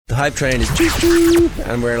The hype train is choo choo,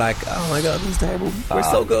 and we're like, oh my god, this is terrible. We're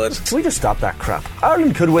so good. Can we just stop that crap?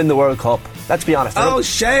 Ireland could win the World Cup. Let's be honest. Oh,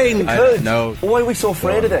 Shane! Could. No. Why are we so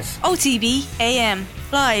afraid of this? OTB AM,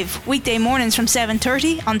 live, weekday mornings from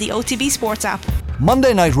 7:30 on the OTB Sports app.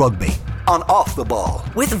 Monday Night Rugby on Off the Ball.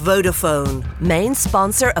 With Vodafone, main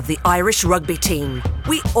sponsor of the Irish rugby team.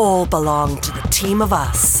 We all belong to the team of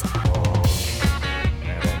us.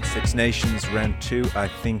 Six Nations round 2, I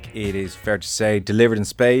think it is fair to say, delivered in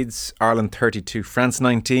spades. Ireland 32, France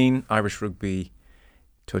 19. Irish rugby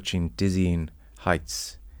touching dizzying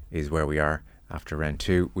heights is where we are after round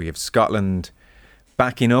 2. We have Scotland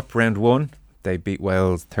backing up round 1. They beat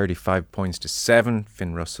Wales 35 points to 7.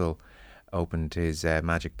 Finn Russell opened his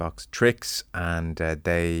magic box tricks, and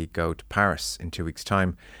they go to Paris in 2 weeks'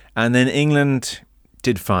 time. And then England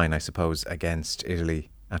did fine, I suppose, against Italy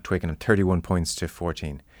at Twickenham, 31 points to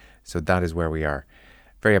 14. So that is where we are.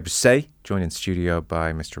 Very happy to say, joined in studio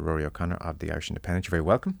by Mr. Rory O'Connor of the Irish Independent. You're very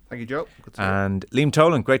welcome. Thank you, Joe. Good to see you. And Liam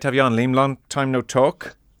Tolan, great to have you on. Liam, long time no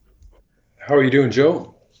talk. How are you doing,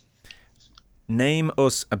 Joe? Name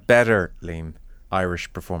us a better, Liam,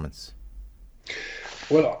 Irish performance.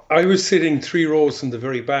 Well, I was sitting 3 rows in the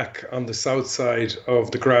very back on the south side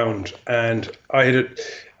of the ground, and I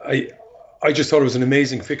just thought it was an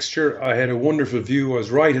amazing fixture. I had a wonderful view. I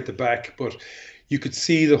was right at the back, but you could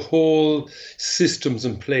see the whole systems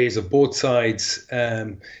and plays of both sides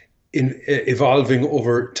evolving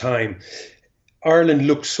over time. Ireland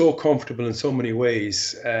looked so comfortable in so many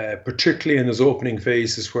ways, particularly in those opening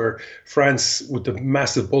phases where France, with the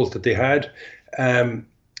massive bulk that they had,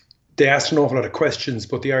 they asked an awful lot of questions,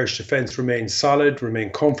 but the Irish defence remained solid,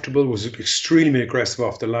 remained comfortable, was extremely aggressive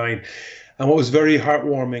off the line. And what was very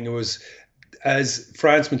heartwarming was, as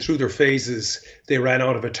France went through their phases, they ran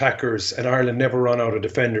out of attackers, and Ireland never ran out of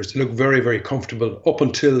defenders. They looked very, very comfortable up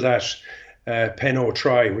until that Penno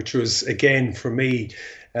try, which was, again, for me,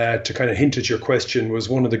 to kind of hint at your question, was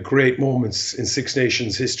one of the great moments in Six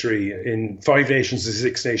Nations history, in Five Nations and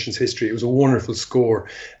Six Nations history. It was a wonderful score.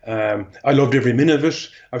 I loved every minute of it.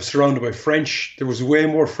 I was surrounded by French. There was way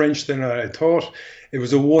more French than I thought. It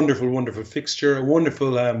was a wonderful, wonderful fixture, a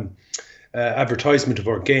wonderful advertisement of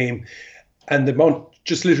our game. And the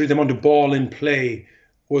amount of ball in play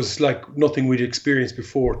was like nothing we'd experienced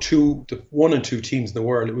before. The 1 and 2 teams in the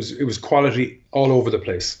world. It was quality all over the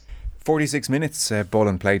place. 46 minutes ball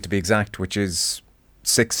and play to be exact, which is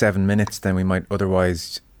 6-7 minutes than we might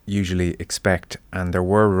otherwise usually expect. And there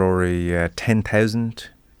were, Rory, 10,000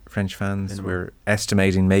 French fans. We're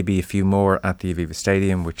estimating maybe a few more at the Aviva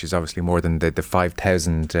Stadium, which is obviously more than the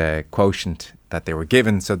 5,000 quotient that they were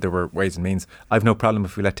given. So there were ways and means. I've no problem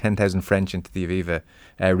if we let 10,000 French into the Aviva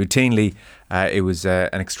routinely. It was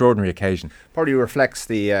an extraordinary occasion. Probably reflects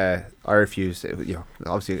the RFU's,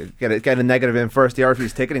 obviously get a negative in first, the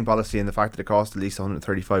RFU's ticketing policy, and the fact that it cost at least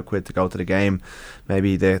 135 quid to go to the game.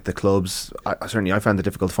 Maybe the clubs, I found it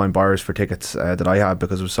difficult to find buyers for tickets that I had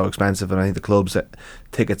because it was so expensive, and I think the clubs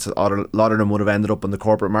tickets, a lot of them would have ended up in the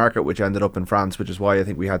corporate market, which ended up in France, which is why I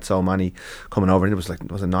think we had so many coming over. And it was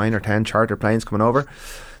 9 or 10 charter planes coming over.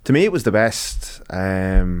 To me, it was the best.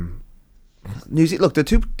 New Zealand. Look,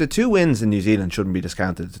 the two wins in New Zealand shouldn't be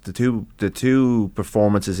discounted. The two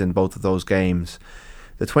performances in both of those games.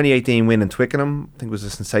 The 2018 win in Twickenham, I think, was a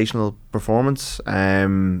sensational performance.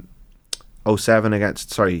 07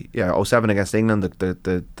 against England.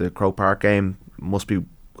 The Croke Park game must be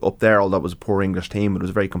up there. Although it was a poor English team, it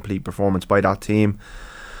was a very complete performance by that team.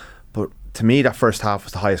 But to me, that first half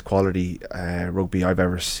was the highest quality rugby I've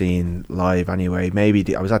ever seen live. Anyway,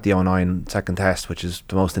 I was at the 2009 second test, which is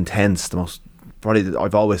the most intense,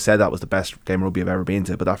 I've always said that was the best game of rugby I've ever been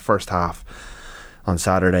to. But that first half on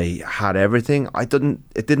Saturday had everything. It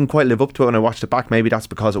didn't quite live up to it when I watched it back. Maybe that's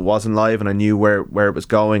because it wasn't live and I knew where it was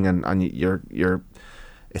going, and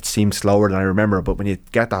it seemed slower than I remember. But when you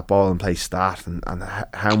get that ball and play stat and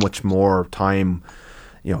how much more time,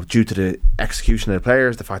 due to the execution of the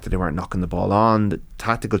players, the fact that they weren't knocking the ball on, the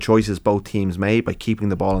tactical choices both teams made by keeping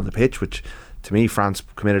the ball on the pitch, which to me France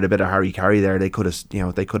committed a bit of Harry Carey there. They could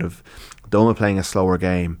have done with playing a slower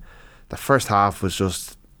game. The first half was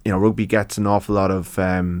just, rugby gets an awful lot of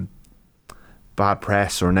bad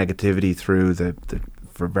press or negativity through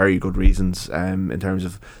for very good reasons, in terms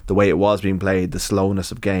of the way it was being played, the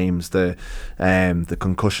slowness of games, the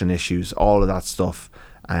concussion issues, all of that stuff.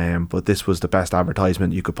 But this was the best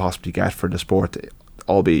advertisement you could possibly get for the sport,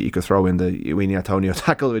 albeit you could throw in the Iwini Antonio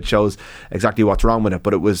tackle, which shows exactly what's wrong with it.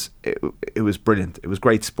 But it was brilliant. It was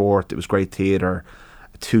great sport. It was great theatre.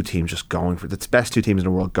 2 teams just going for it. It's the best 2 teams in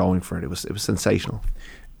the world going for it. It was sensational.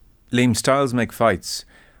 Liam, styles make fights.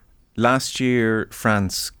 last year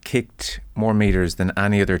France kicked more metres than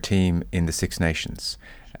any other team in the Six Nations.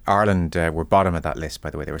 Ireland were bottom of that list, by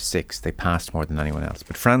the way. They were 6th. They passed more than anyone else.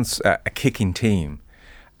 But France, a kicking team,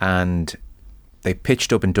 and they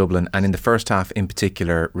pitched up in Dublin, and in the first half in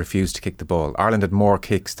particular refused to kick the ball. Ireland had more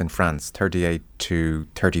kicks than France, 38 to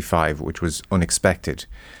 35, which was unexpected.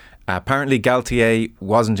 Apparently Galthié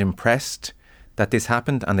wasn't impressed that this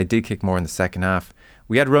happened, and they did kick more in the second half.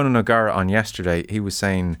 We had Ronan O'Gara on yesterday. He was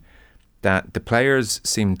saying that the players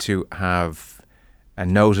seem to have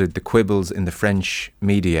noted the quibbles in the French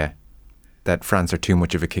media that France are too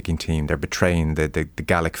much of a kicking team. They're betraying the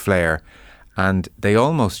Gallic flair. And they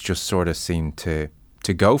almost just sort of seem to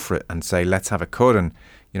go for it and say, let's have a cut. And,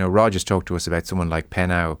 you know, Rod just talked to us about someone like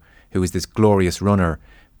Penau, who is this glorious runner,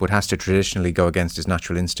 but has to traditionally go against his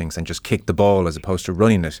natural instincts and just kick the ball as opposed to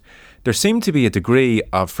running it. There seemed to be a degree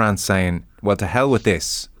of France saying, well, to hell with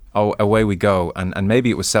this. Oh, away we go. And maybe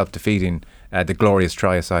it was self-defeating, the glorious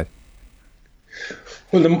try aside.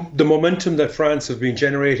 Well, the momentum that France have been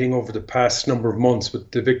generating over the past number of months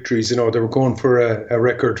with the victories, you know, they were going for a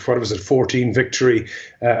record, 14 victory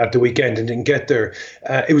at the weekend and didn't get there.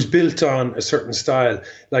 It was built on a certain style.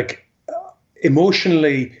 Like,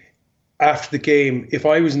 emotionally, after the game, if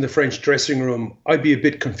I was in the French dressing room, I'd be a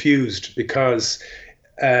bit confused because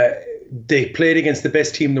they played against the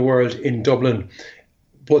best team in the world in Dublin.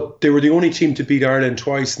 But they were the only team to beat Ireland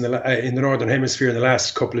twice in the Northern Hemisphere in the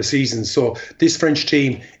last couple of seasons. So this French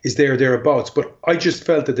team is thereabouts. But I just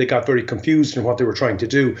felt that they got very confused in what they were trying to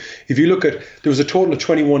do. If you look at, there was a total of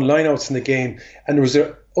 21 lineouts in the game, and there was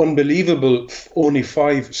an unbelievable only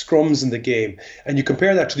 5 scrums in the game. And you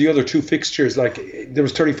compare that to the other 2 fixtures, like there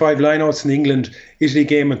was 35 lineouts in the England-Italy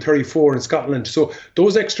game and 34 in Scotland. So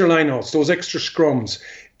those extra lineouts, those extra scrums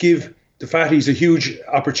give the Fatties a huge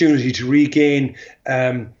opportunity to regain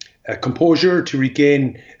composure, to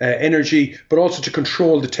regain energy, but also to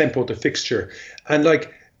control the tempo of the fixture. And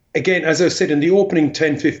like, again, as I said, in the opening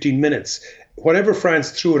 10, 15 minutes, whatever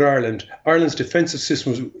France threw at Ireland, Ireland's defensive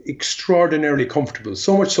system was extraordinarily comfortable.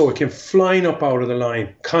 So much so it came flying up out of the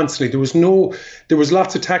line constantly. There was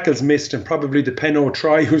lots of tackles missed, and probably the Penau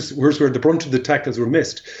try was where the brunt of the tackles were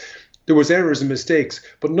missed. There was errors and mistakes,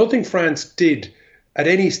 but nothing France did at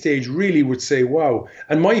any stage really would say, wow.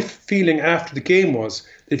 And my feeling after the game was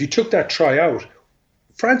that if you took that try out,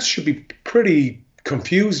 France should be pretty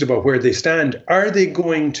confused about where they stand. Are they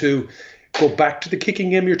going to go back to the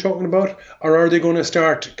kicking game you're talking about? Or are they going to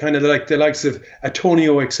start kind of like the likes of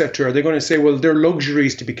Antonio, etc.? Are they going to say, well, they're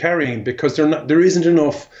luxuries to be carrying because there isn't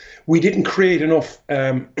enough. We didn't create enough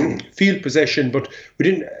field possession, but we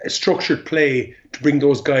didn't structured play to bring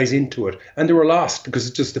those guys into it. And they were lost because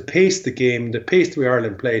it's just the pace of the game, the pace the way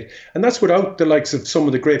Ireland played. And that's without the likes of some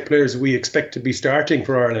of the great players that we expect to be starting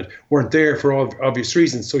for Ireland weren't there for all obvious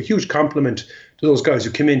reasons. So huge compliment to those guys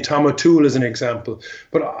who came in. Tom O'Toole as an example.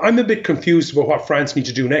 But I'm a bit confused about what France need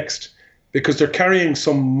to do next, because they're carrying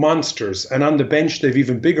some monsters, and on the bench they've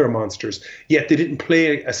even bigger monsters, yet they didn't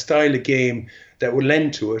play a style of game that would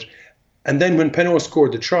lend to it. And then when Penau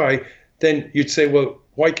scored the try, then you'd say, well,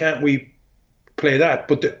 why can't we play that?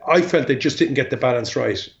 But I felt they just didn't get the balance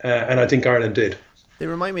right, and I think Ireland did. They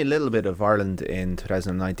remind me a little bit of Ireland in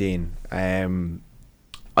 2019.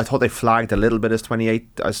 I thought they flagged a little bit as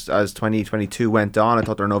 2022 went on. I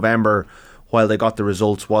thought their November, while they got the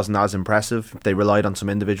results, wasn't as impressive. They relied on some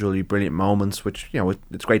individually brilliant moments, which, you know,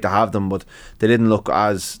 it's great to have them, but they didn't look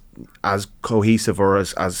as cohesive or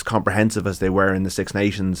as comprehensive as they were in the Six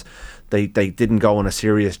Nations. They didn't go on a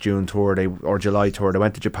serious June tour or July tour. They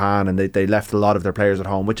went to Japan and they left a lot of their players at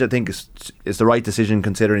home, which I think is the right decision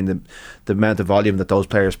considering the amount of volume that those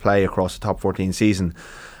players play across the top 14 season.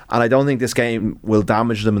 And I don't think this game will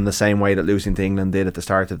damage them in the same way that losing to England did at the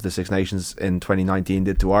start of the Six Nations in 2019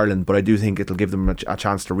 did to Ireland. But I do think it'll give them a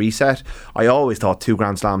chance to reset. I always thought 2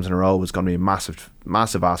 Grand Slams in a row was going to be a massive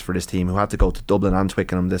ask for this team, who had to go to Dublin and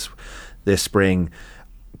Twickenham this spring.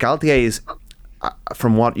 Galthié is,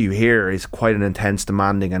 from what you hear, is quite an intense,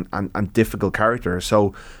 demanding and difficult character.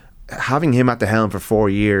 So having him at the helm for 4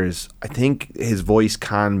 years, I think his voice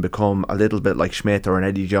can become a little bit like Schmidt or an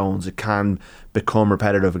Eddie Jones. It can become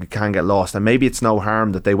repetitive, it can get lost, and maybe it's no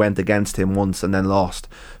harm that they went against him once and then lost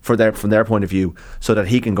from their point of view, so that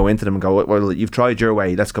he can go into them and go, well, you've tried your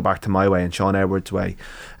way, let's go back to my way and Sean Edwards' way.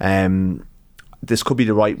 This could be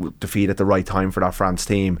the right defeat at the right time for that France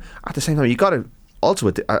team. At the same time, you got to also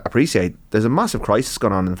appreciate there's a massive crisis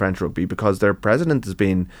going on in French rugby, because their president has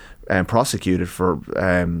been prosecuted for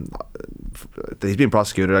he's been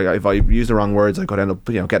prosecuted. If I use the wrong words, I could end up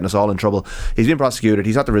getting us all in trouble. He's been prosecuted.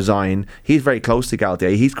 He's had to resign. He's very close to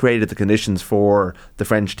Galthié. He's created the conditions for the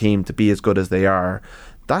French team to be as good as they are.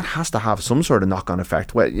 that has to have some sort of knock-on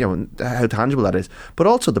effect. How tangible that is, but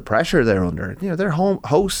also the pressure they're under. They're home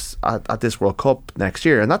hosts at this World Cup next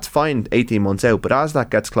year, and that's fine 18 months out. But as that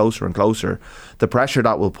gets closer and closer, the pressure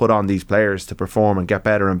that will put on these players to perform and get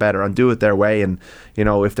better and better and do it their way. And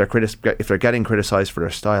if they're getting criticised for their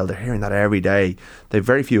style, they're hearing that every day. They've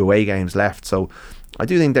very few away games left, so I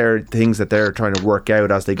do think there are things that they're trying to work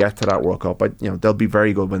out as they get to that World Cup. But they'll be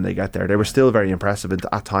very good when they get there. They were still very impressive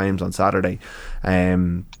at times on Saturday,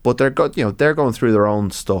 but they're good. They're going through their own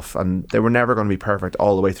stuff, and they were never going to be perfect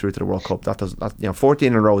all the way through to the World Cup. 14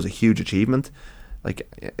 in a row is a huge achievement. Like,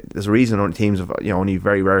 there's a reason only teams have only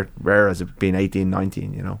very rare as it being 18,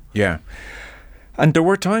 19. Yeah, and there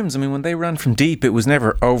were times. I mean, when they ran from deep, it was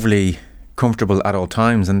never overly comfortable at all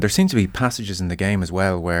times, and there seemed to be passages in the game as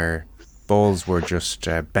well where balls were just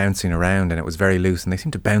bouncing around and it was very loose, and they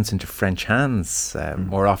seemed to bounce into French hands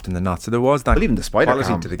more often than not. So there was that even the spider quality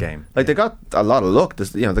cam to the game. Like, they got a lot of luck.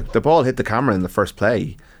 The ball hit the camera in the first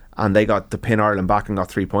play, and they got to pin Ireland back and got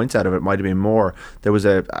 3 points out of it. Might have been more. There was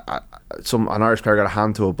an Irish player got a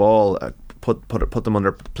hand to a ball. Put them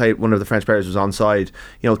under play. One of the French players was onside.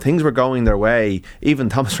 Things were going their way. Even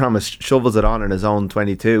Thomas Ramos shovels it on in his own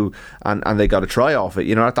 22, and they got a try off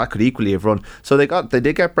it. That could equally have run. So they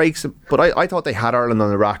did get breaks, but I thought they had Ireland on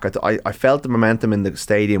the rack. I felt the momentum in the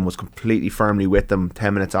stadium was completely firmly with them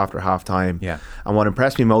 10 minutes after half time. Yeah. And what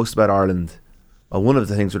impressed me most about Ireland, well, one of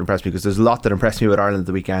the things that impressed me, because there's a lot that impressed me about Ireland at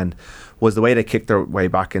the weekend, was the way they kicked their way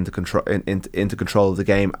back into control of the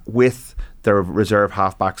game with their reserve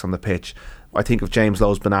half-backs on the pitch. I think of James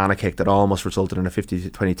Lowe's banana kick that almost resulted in a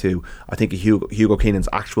 50-22. I think of Hugo Keenan's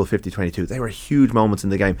actual 50-22. They were huge moments in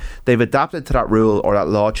the game. They've adapted to that rule or that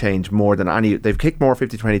law change more than any. They've kicked more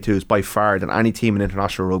 50-22s by far than any team in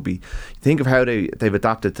international rugby. Think of how they've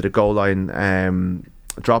adapted to the goal line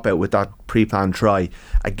dropout with that pre-planned try.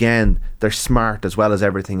 Again, they're smart as well as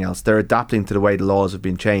everything else. They're adapting to the way the laws have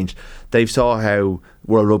been changed. They've saw how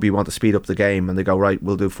World Rugby want to speed up the game, and they go, right,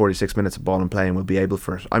 we'll do 46 minutes of ball and play and we'll be able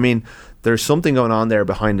for it. I mean, there's something going on there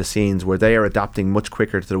behind the scenes where they are adapting much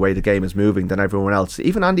quicker to the way the game is moving than everyone else.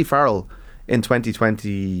 Even Andy Farrell in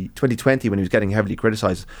 2020 when he was getting heavily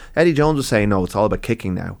criticised, Eddie Jones was saying, no, it's all about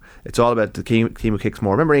kicking now. It's all about the team who kicks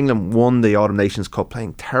more. Remember, England won the Autumn Nations Cup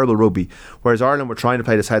playing terrible rugby, whereas Ireland were trying to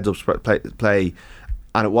play this heads-up play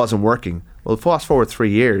and it wasn't working. Well, fast forward 3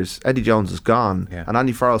 years, Eddie Jones is gone, and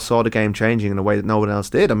Andy Farrell saw the game changing in a way that no one else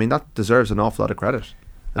did. I mean, that deserves an awful lot of credit.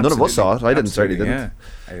 And none of us saw it. I certainly didn't.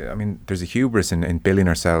 Yeah. I mean, there's a hubris in billing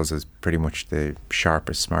ourselves as pretty much the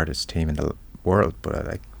sharpest, smartest team in the world,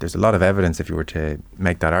 but there's a lot of evidence if you were to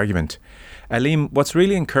make that argument. Liam, what's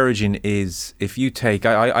really encouraging is if you take,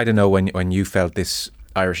 I don't know when you felt this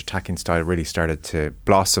Irish attacking style really started to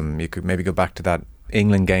blossom. You could maybe go back to that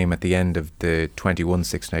England game at the end of the 21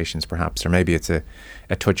 Six Nations perhaps, or maybe it's a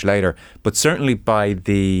touch later, but certainly by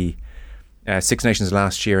the Six Nations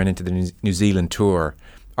last year and into the New Zealand tour,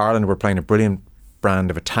 Ireland were playing a brilliant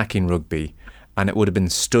brand of attacking rugby, and it would have been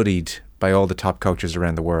studied by all the top coaches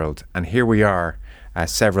around the world. And here we are,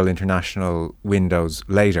 several international windows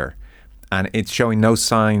later, and it's showing no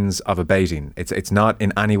signs of abating. It's not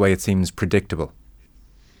in any way, it seems, predictable.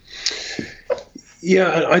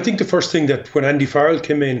 Yeah, I think the first thing that when Andy Farrell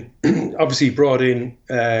came in, obviously he brought in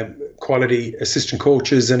quality assistant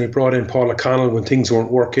coaches, and he brought in Paul O'Connell when things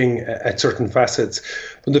weren't working at certain facets.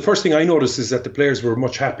 But the first thing I noticed is that the players were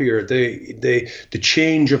much happier. The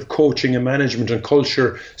change of coaching and management and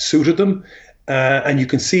culture suited them. And you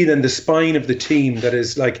can see then the spine of the team that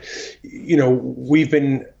is like,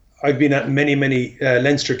 I've been at many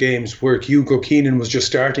Leinster games where Hugo Keenan was just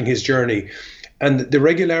starting his journey, and the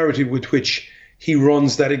regularity with which he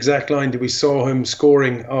runs that exact line that we saw him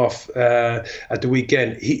scoring off at the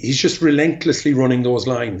weekend. He's just relentlessly running those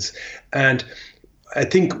lines. And I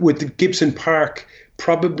think with the Gibson Park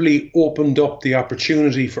probably opened up the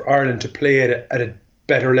opportunity for Ireland to play at a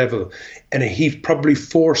better level. And he probably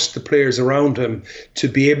forced the players around him to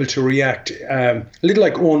be able to react. A little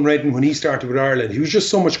like Owen Redden when he started with Ireland. He was just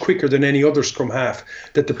so much quicker than any other scrum half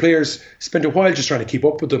that the players spent a while just trying to keep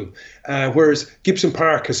up with them. Whereas Gibson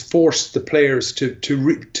Park has forced the players to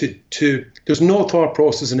there's no thought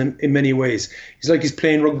process in many ways. He's like he's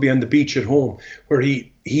playing rugby on the beach at home, where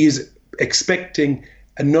he is expecting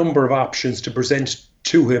a number of options to present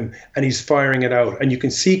to him, and he's firing it out. And you can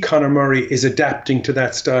see Conor Murray is adapting to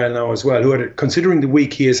that style now as well, considering the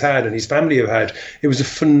week he has had and his family have had. It was a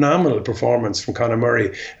phenomenal performance from Conor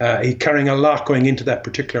Murray. He's carrying a lot going into that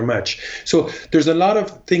particular match. So there's a lot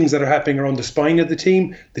of things that are happening around the spine of the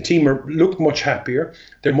team. The team look much happier.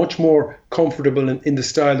 They're much more comfortable in the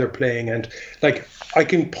style they're playing. And like I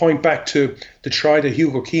can point back to the try that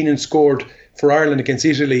Hugo Keenan scored for Ireland against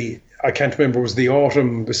Italy, I can't remember, it was the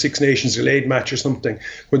autumn, the Six Nations delayed match or something,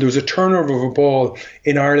 where there was a turnover of a ball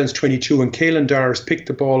in Ireland's 22 and Caelan Dowers picked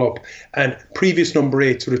the ball up and previous number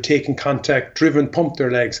 8s would have taken contact, driven, pumped their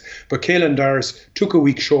legs. But Caelan Dowers took a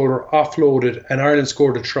weak shoulder, offloaded, and Ireland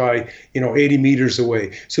scored a try, 80 metres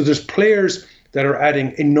away. So there's players that are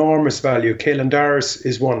adding enormous value. Caelan Dowers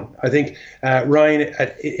is one. I think Ryan,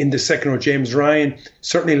 in the second row, James Ryan,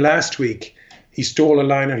 certainly last week, he stole a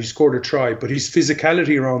line and he scored a try, but his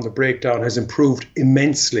physicality around the breakdown has improved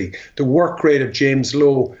immensely. The work rate of James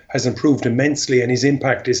Lowe has improved immensely and his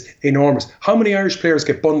impact is enormous. How many Irish players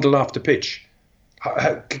get bundled off the pitch?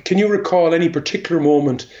 Can you recall any particular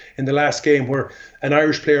moment in the last game where an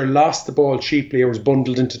Irish player lost the ball cheaply or was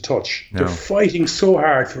bundled into touch? No. They're fighting so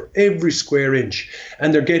hard for every square inch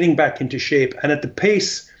and they're getting back into shape. And at the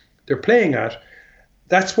pace they're playing at,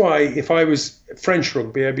 that's why if I was French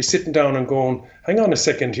rugby, I'd be sitting down and going, hang on a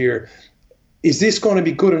second here. Is this going to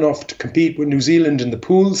be good enough to compete with New Zealand in the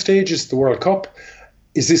pool stages, the World Cup?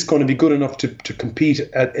 Is this going to be good enough to compete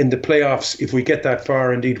in the playoffs if we get that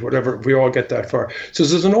far, indeed, whatever, if we all get that far? So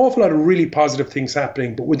there's an awful lot of really positive things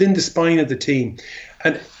happening, but within the spine of the team.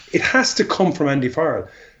 And it has to come from Andy Farrell.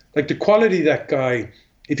 Like the quality of that guy,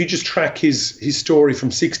 if you just track his story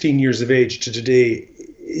from 16 years of age to today,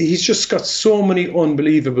 he's just got so many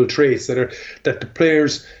unbelievable traits that the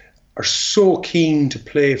players are so keen to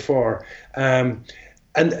play for.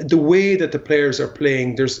 And the way that the players are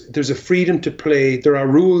playing, there's a freedom to play. There are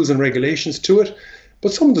rules and regulations to it.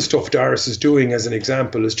 But some of the stuff Dowers is doing, as an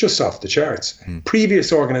example, is just off the charts.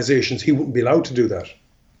 Previous organisations, he wouldn't be allowed to do that.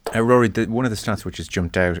 Rory, one of the stats which has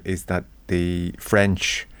jumped out is that the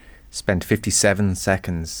French spent 57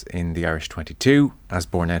 seconds in the Irish 22, as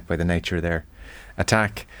borne out by the nature of their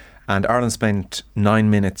attack, and Ireland spent 9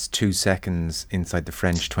 minutes 2 seconds inside the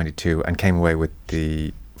French 22 and came away with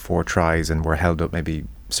the 4 tries and were held up maybe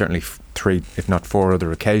certainly 3 if not 4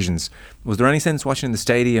 other occasions. Was there any sense watching in the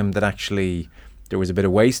stadium that actually there was a bit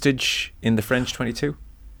of wastage in the French 22?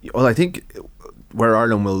 Well, I think where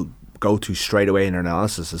Ireland will go to straight away in their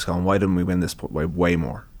analysis is going, why didn't we win this way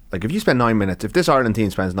more? Like if you spend 9 minutes, if this Ireland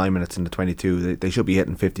team spends 9 minutes in the 22, they should be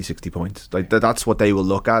hitting 50, 60 points. Like that's what they will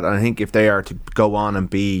look at. And I think if they are to go on and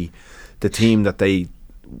be the team that they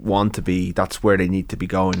want to be, that's where they need to be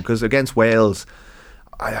going. Because against Wales,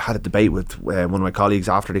 I had a debate with one of my colleagues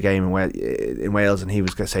after the game in Wales, and he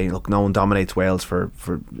was saying, look, no one dominates Wales for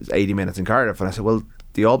 80 minutes in Cardiff. And I said, well,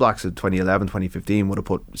 the All Blacks in 2011, 2015 would have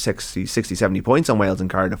put 60, 70 points on Wales in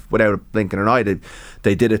Cardiff without blinking an eye.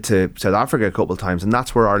 They did it to South Africa a couple of times, and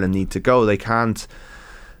that's where Ireland need to go.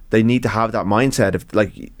 They need to have that mindset of,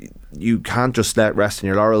 like, you can't just rest in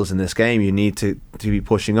your laurels in this game. You need to be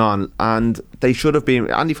pushing on, and they should have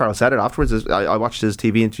been. Andy Farrell said it afterwards. I watched his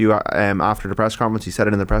TV interview after the press conference. He said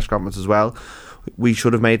it in the press conference as well. We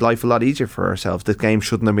should have made life a lot easier for ourselves. This game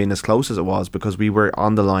shouldn't have been as close as it was because we were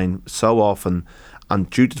on the line so often. And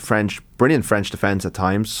due to the brilliant French defence at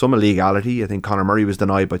times, some illegality. I think Conor Murray was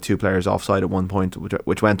denied by 2 players offside at one point,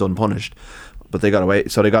 which went unpunished. But they got away.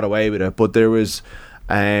 So they got away with it. But there was,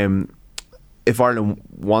 if Ireland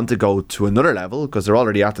want to go to another level, because they're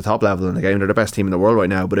already at the top level in the game, they're the best team in the world right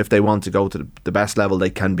now. But if they want to go to the best level they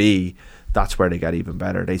can be, that's where they get even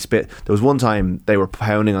better. There was one time they were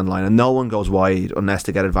pounding on line, and no one goes wide unless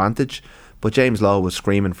they get advantage. But James Lowe was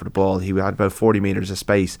screaming for the ball. He had about 40 metres of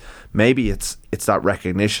space. Maybe it's that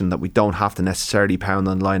recognition that we don't have to necessarily pound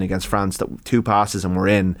on the line against France, that 2 passes and we're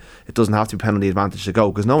in. It doesn't have to be penalty advantage to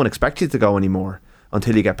go, because no one expects you to go anymore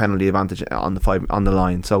until you get penalty advantage on the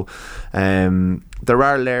line. So there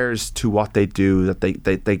are layers to what they do that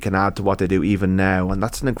they can add to what they do even now, and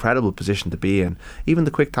that's an incredible position to be in. Even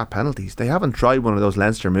the quick tap penalties, they haven't tried one of those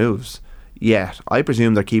Leinster moves yet. I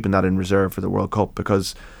presume they're keeping that in reserve for the World Cup,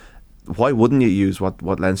 because why wouldn't you use what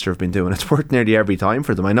Leinster have been doing? It's worked nearly every time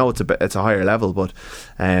for them. I know it's a higher level, but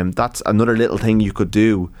that's another little thing you could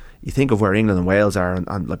do. You think of where England and Wales are,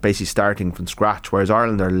 and like basically starting from scratch, whereas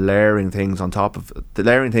Ireland are layering things on top of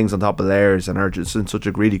layers, and are just in such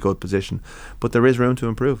a really good position. But there is room to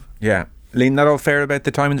improve. Yeah, Liam, that all fair about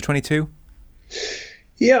the time in the 22?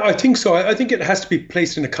 Yeah, I think so. I think it has to be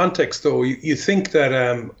placed in a context, though. You think that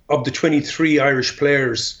of the 23 Irish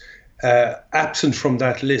players, absent from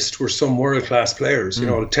that list were some world-class players,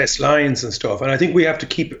 Tess Lyons and stuff. And I think we have to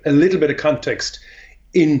keep a little bit of context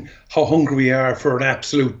in how hungry we are for an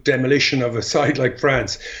absolute demolition of a side like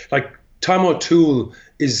France. Like Tom O'Toole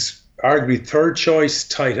is arguably third choice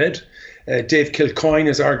tight head. Dave Kilcoyne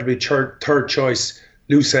is arguably third choice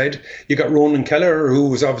loose head. You got Ronan Kelleher, who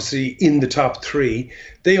was obviously in the top 3.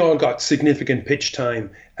 They all got significant pitch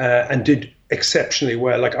time and did exceptionally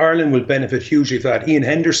well. Like Ireland will benefit hugely from that. Ian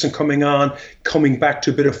Henderson coming back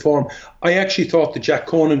to a bit of form. I actually thought that Jack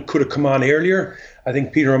Conan could have come on earlier. I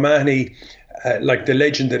think Peter O'Mahony, like the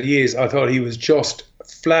legend that he is, I thought he was just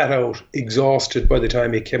flat out exhausted by the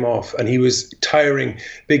time he came off, and he was tiring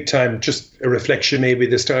big time. Just a reflection, maybe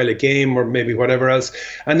the style of game or maybe whatever else.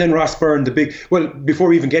 And then Ross Byrne, before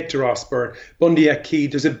we even get to Ross Byrne, Bundy Aki,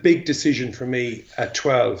 there's a big decision for me at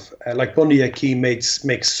 12. Like Bundy Aki makes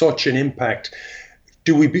such an impact.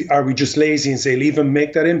 Are we just lazy and say leave him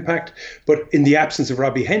make that impact? But in the absence of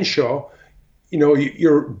Robbie Henshaw,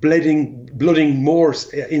 you're blooding more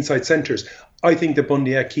inside centres. I think that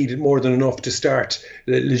Bundy Aki did more than enough to start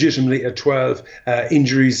legitimately at 12,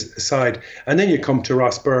 injuries aside. And then you come to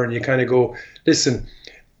Ross Byrne, you kind of go, listen,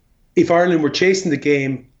 if Ireland were chasing the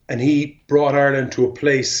game and he brought Ireland to a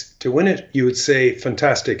place to win it, you would say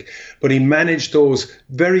fantastic. But he managed those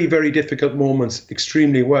very, very difficult moments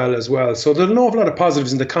extremely well as well. So there's an awful lot of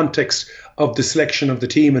positives in the context of the selection of the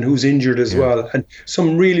team and who's injured as well. And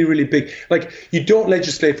some really, really big, like you don't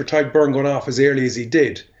legislate for Tadhg Beirne going off as early as he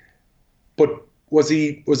did. But was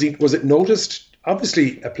it noticed?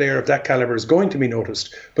 Obviously, a player of that caliber is going to be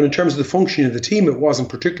noticed. But in terms of the functioning of the team, it wasn't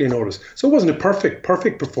particularly noticed. So it wasn't a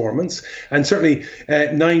perfect performance. And certainly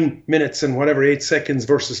 9 minutes and 8 seconds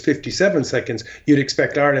versus 57 seconds, you'd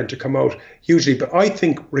expect Ireland to come out hugely. But I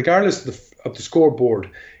think, regardless of the scoreboard,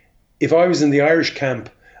 if I was in the Irish camp,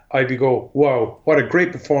 I'd be wow, what a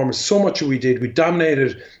great performance. So much we did. We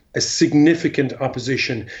dominated a significant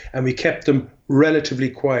opposition and we kept them relatively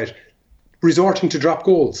quiet, resorting to drop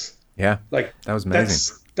goals. Yeah, like that was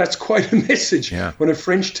amazing. That's quite a message. Yeah. When a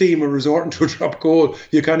French team are resorting to a drop goal,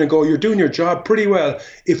 you kind of go, you're doing your job pretty well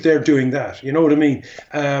if they're doing that. You know what I mean?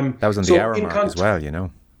 That was on the hour mark as well,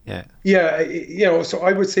 Yeah. So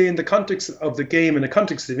I would say in the context of the game, in the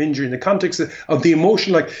context of injury, in the context of the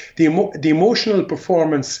emotion, like the emotional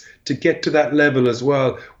performance to get to that level as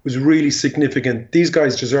well was really significant. These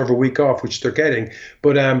guys deserve a week off, which they're getting.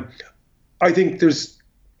 But I think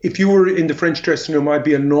if you were in the French dressing room, I'd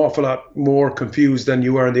be an awful lot more confused than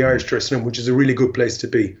you are in the Irish dressing room, which is a really good place to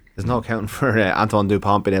be. There's no accounting for Antoine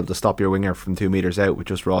Dupont being able to stop your winger from 2 metres out with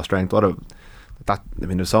just raw strength.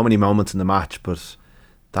 There's so many moments in the match, but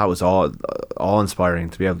that was awe-inspiring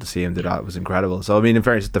to be able to see him do that. It was incredible. So, I mean, in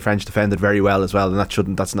fairness, the French defended very well as well, and that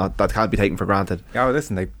can't be taken for granted. Yeah, well,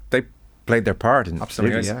 listen, they played their part.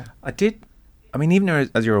 Absolutely, yeah. Even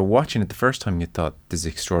as you were watching it the first time, you thought, this is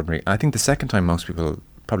extraordinary. I think the second time, most people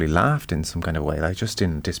probably laughed in some kind of way, like just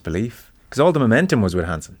in disbelief, because all the momentum was with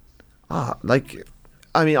Hansen. I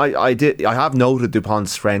have noted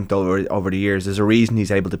Dupont's strength over the years. There's a reason he's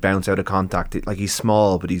able to bounce out of contact. Like, he's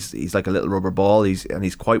small, but he's like a little rubber ball.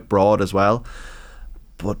 He's quite broad as well.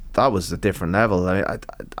 But that was a different level.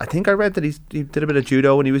 I think I read that he did a bit of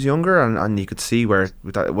judo when he was younger, and you could see where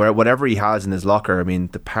whatever he has in his locker, I mean,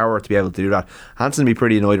 the power to be able to do that. Hansen would be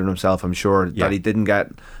pretty annoyed with himself, I'm sure, that he didn't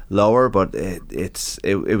get lower, but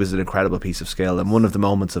it was an incredible piece of skill, and one of the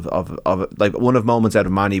moments of moments out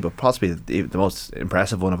of many, but possibly the most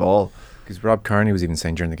impressive one of all. Because Rob Kearney was even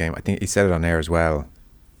saying during the game, I think he said it on air as well,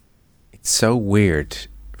 it's so weird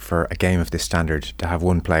for a game of this standard to have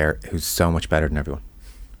one player who's so much better than everyone.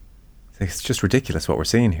 It's just ridiculous what we're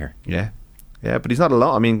seeing here. Yeah, but he's not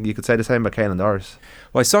alone. I mean, you could say the same about Caelan Doris.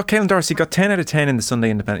 Well, I saw Caelan Doris, he got 10 out of 10 in the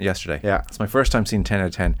Sunday Independent yesterday. Yeah. It's my first time seeing 10 out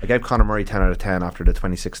of 10. I gave Conor Murray 10 out of 10 after the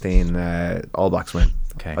 2016 All Blacks win.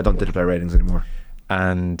 Okay. I don't display ratings anymore.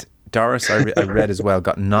 And Doris, I read as well,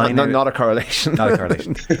 got 9 not a correlation. Not a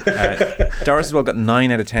correlation. Doris as well got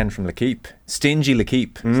 9 out of 10 from L'Équipe. Stingy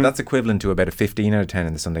L'Équipe. So that's equivalent to about a 15 out of 10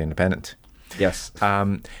 in the Sunday Independent. Yes.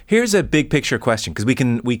 Here's a big picture question, because we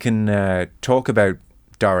can talk about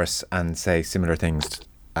Doris and say similar things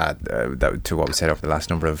to what we said over the last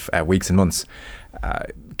number of weeks and months.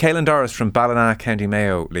 Caelan Doris from Ballina, County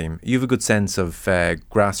Mayo, Liam, you have a good sense of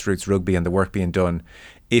grassroots rugby and the work being done.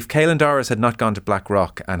 If Caelan Doris had not gone to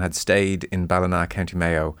Blackrock and had stayed in Ballina, County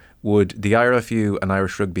Mayo, would the IRFU and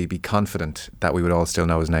Irish Rugby be confident that we would all still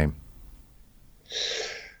know his name?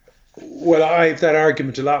 Well, I have that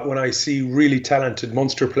argument a lot when I see really talented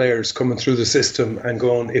Munster players coming through the system and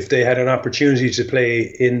going, if they had an opportunity to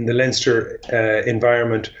play in the Leinster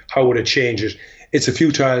environment, how would it change it? It's a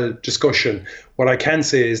futile discussion. What I can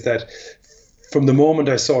say is that from the moment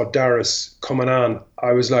I saw Doris coming on,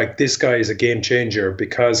 I was like, this guy is a game changer,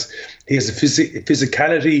 because he has a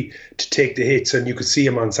physicality to take the hits, and you could see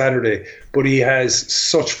him on Saturday, but he has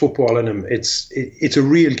such football in him. It's a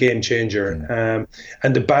real game changer.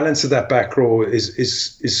 And the balance of that back row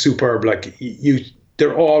is superb. Like,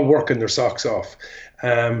 they're all working their socks off.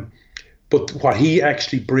 But what he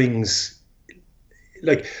actually brings,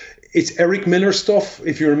 like, it's Eric Miller stuff.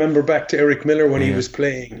 If you remember back to Eric Miller when he was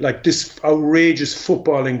playing, like this outrageous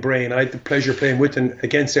footballing brain. I had the pleasure playing with and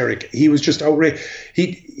against Eric. He was just outrageous.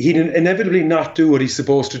 He'd inevitably not do what he's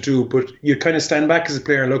supposed to do, but you kind of stand back as a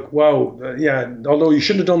player and look, wow, although you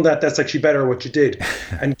shouldn't have done that, that's actually better what you did.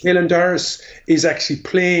 And Caelan Doris is actually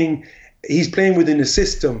playing. He's playing within a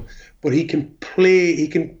system, but he can play. He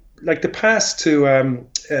can, like the pass to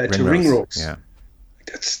Ringrose. Yeah,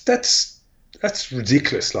 that's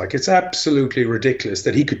ridiculous. Like, it's absolutely ridiculous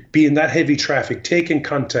that he could be in that heavy traffic, taking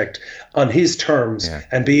contact on his terms,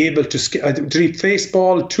 and be able to did he face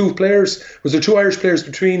ball 2 players? Was there 2 Irish players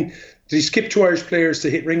between? Did he skip 2 Irish players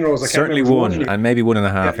to hit Ringrose? Certainly one, and maybe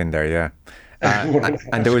 1.5 in there. Yeah.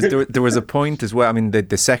 And there was a point as well. I mean,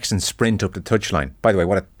 the Sexton sprint up the touchline. By the way,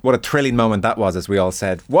 what a thrilling moment that was, as we all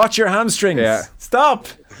said, "Watch your hamstrings! Yeah. Stop!"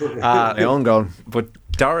 My own goal. But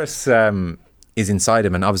Doris is inside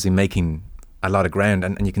him and obviously making a lot of ground,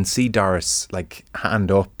 and you can see Doris like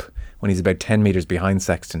hand up when he's about 10 metres behind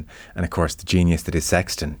Sexton, and of course the genius that is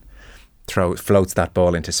Sexton floats that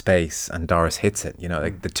ball into space and Doris hits it. You know,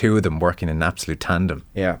 like the two of them working in absolute tandem.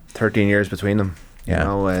 Yeah, 13 years between them. You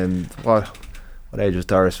know, and what age was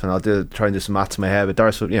Doris? And I'll try and do some maths in my head. But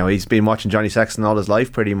Doris, you know, he's been watching Johnny Sexton all his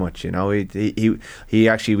life, pretty much. You know, he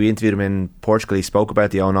actually, we interviewed him in Portugal. He spoke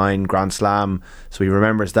about the 2009 Grand Slam, so he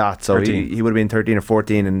remembers that. So he would have been 13 or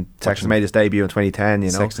 14, and Sexton made his debut in 2010.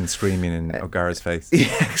 You know, Sexton screaming in O'Gara's face.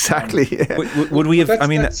 Yeah, exactly. Yeah. Would we have? I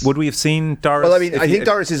mean, would we have seen Doris? Well, I mean, I think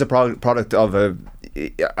Doris is a product of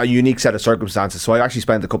a unique set of circumstances. So I actually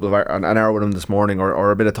spent an hour with him this morning,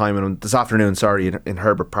 or a bit of time with him this afternoon. Sorry, in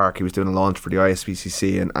Herbert Park. He was doing a launch for the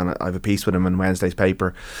ISPCC, and I have a piece with him in Wednesday's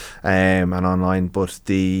paper, and online. But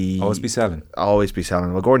always be selling.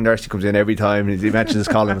 Well, Gordon Darcy comes in every time he mentions his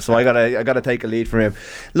column, so I gotta take a lead from him.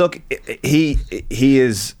 Look, he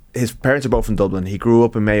is. His parents are both from Dublin. He grew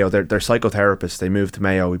up in Mayo. They're psychotherapists. They moved to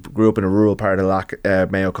Mayo. He grew up in a rural part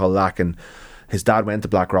of Mayo called Lacken. His dad went to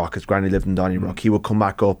Blackrock. His granny lived in Donnybrook. He would come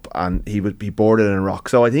back up and he would be boarded in Rock.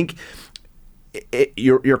 So I think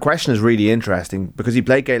your question is really interesting, because he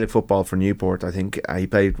played Gaelic football for Newport. I think he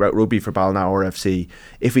played rugby for Ballinor FC.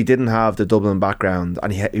 If he didn't have the Dublin background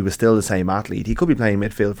and he was still the same athlete, he could be playing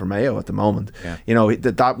midfield for Mayo at the moment. Yeah. You know,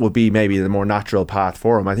 that would be maybe the more natural path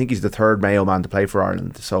for him. I think he's the third Mayo man to play for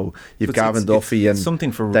Ireland. So you've Gavin Duffy and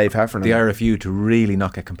something for Dave Heffernan. The RFU to really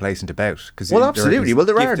not get complacent about. Well, absolutely. Well,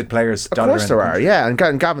 there are gifted players. Of course there are. Yeah, and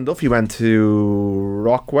Gavin Duffy went to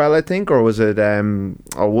Rockwell, I think, or was it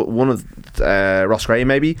one of Ross Gray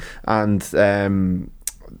maybe, and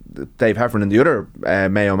Dave Heffernan, the other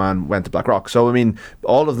Mayo man, went to Blackrock. So I mean,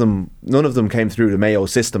 none of them came through the Mayo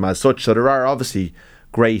system as such. So there are obviously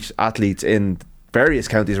great athletes in various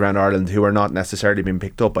counties around Ireland who are not necessarily being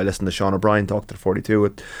picked up. I listened to Sean O'Brien talk to the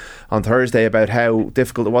 42 on Thursday about how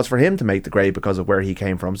difficult it was for him to make the grade because of where he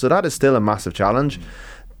came from. So that is still a massive challenge.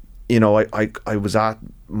 You know, I was at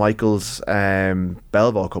Michael's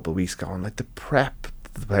Belleville a couple of weeks ago, and like the prep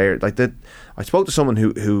the player, I spoke to someone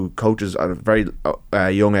who coaches at a very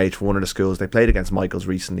young age for one of the schools. They played against Michael's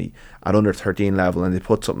recently at under 13 level, and they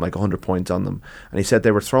put something like 100 points on them, and he said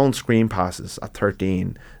they were throwing screen passes at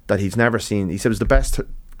 13 that he's never seen. He said it was the best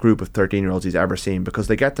group of 13-year-olds he's ever seen, because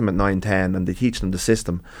they get them at 9-10 and they teach them the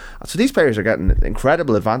system. So these players are getting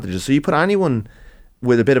incredible advantages. So you put anyone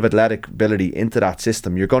with a bit of athletic ability into that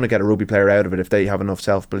system, you're going to get a rugby player out of it if they have enough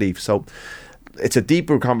self-belief. So it's a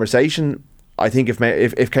deeper conversation. I think if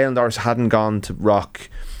Caelan Doris hadn't gone to Rock,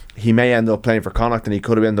 he may end up playing for Connacht, and he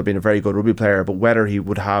could have ended up being a very good rugby player. But whether he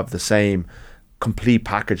would have the same complete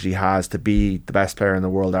package he has to be the best player in the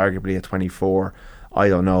world, arguably at 24, I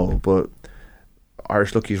don't know. But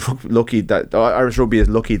Irish rugby is lucky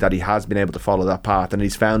that he has been able to follow that path, and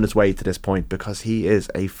he's found his way to this point, because he is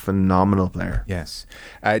a phenomenal player. Yes,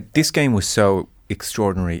 this game was so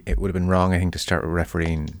extraordinary. It would have been wrong, I think, to start with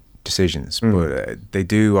refereeing decisions, but they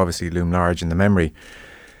do obviously loom large in the memory.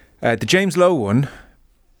 The James Lowe one,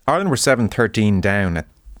 Ireland were 7-13 down at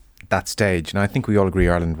that stage, and I think we all agree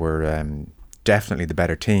Ireland were definitely the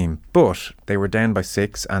better team, but they were down by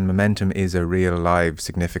 6, and momentum is a real live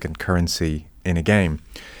significant currency in a game.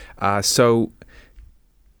 So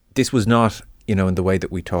this was not, in the way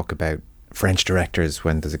that we talk about French directors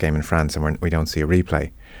when there's a game in France and we don't see a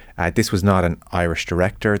replay. This was not an Irish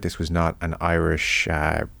director. This was not an Irish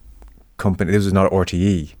company. This was not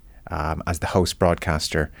RTE as the host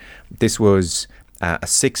broadcaster. This was a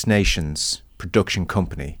Six Nations production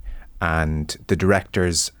company, and the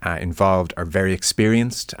directors involved are very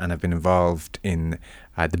experienced and have been involved in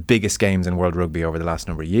the biggest games in world rugby over the last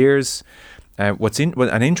number of years.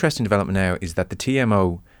 An interesting development now is that the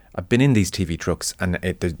TMO I've been in these TV trucks, and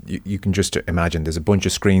you can just imagine there's a bunch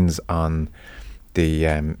of screens on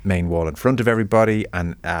the main wall in front of everybody,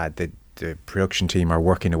 and the production team are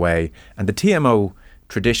working away, and the TMO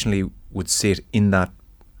traditionally would sit in that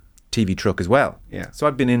TV truck as well. Yeah. So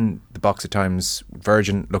I've been in the box at times,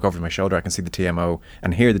 Virgin, look over my shoulder, I can see the TMO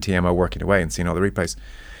and hear the TMO working away and seeing all the replays.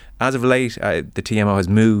 As of late, the TMO has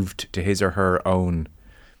moved to his or her own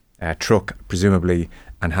truck, presumably,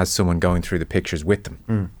 and has someone going through the pictures with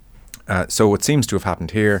them. So what seems to have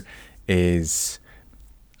happened here is,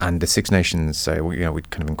 and the Six Nations, we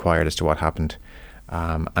kind of inquired as to what happened,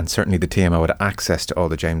 and certainly the TMO had access to all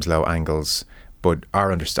the James Lowe angles, but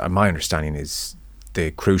my understanding is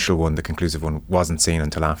the crucial one, the conclusive one, wasn't seen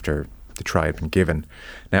until after the try had been given.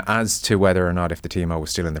 Now, as to whether or not if the TMO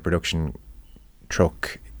was still in the production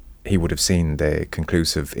truck, he would have seen the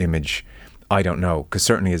conclusive image, I don't know, because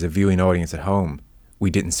certainly as a viewing audience at home, we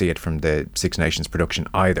didn't see it from the Six Nations production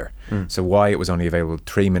either. So why it was only available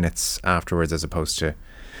 3 minutes afterwards as opposed to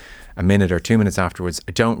a minute or 2 minutes afterwards,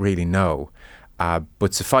 I don't really know.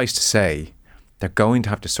 But suffice to say, they're going to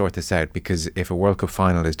have to sort this out, because if a World Cup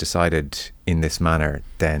final is decided in this manner,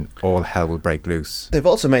 then all hell will break loose. They've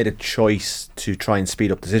also made a choice to try and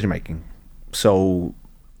speed up decision making. So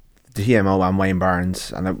the TMO and Wayne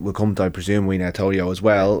Barnes, and it will come to, I presume, Wayne Toyo as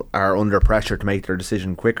well, are under pressure to make their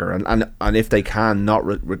decision quicker. And if they can, not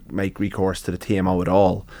make recourse to the TMO at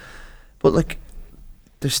all. But like,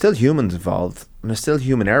 there's still humans involved, and there's still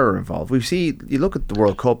human error involved. You look at the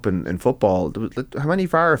World Cup in football, how many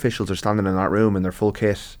VAR officials are standing in that room in their full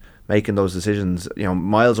kit making those decisions,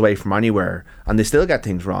 miles away from anywhere, and they still get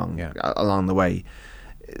things wrong along the way.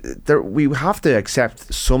 We have to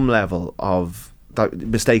accept some level of that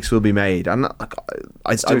mistakes will be made, and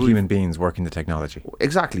human beings working the technology.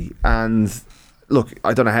 Exactly. And look,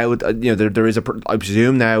 I don't know how there is I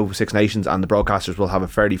presume now Six Nations and the broadcasters will have a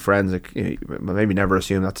fairly forensic, maybe never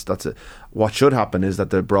assume that's what should happen is that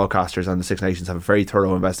the broadcasters and the Six Nations have a very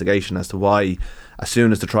thorough investigation as to why, as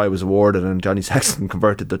soon as the try was awarded and Johnny Sexton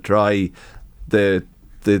converted the try, the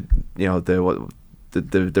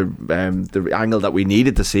angle that we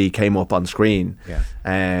needed to see came up on screen.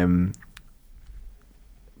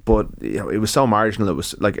 But it was so marginal. It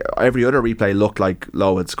was like every other replay looked like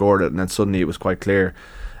Lowe had scored it, and then suddenly it was quite clear.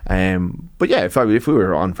 But yeah, if we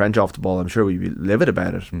were on French off the ball, I'm sure we'd be livid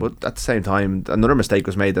about it. But at the same time, another mistake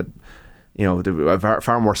was made that a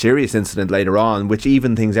far more serious incident later on, which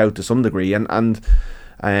evened things out to some degree. And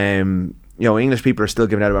English people are still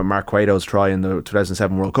giving out about Mark Cueto's try in the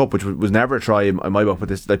 2007 World Cup, which was never a try in my book. But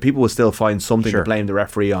this, like, people will still find something to blame the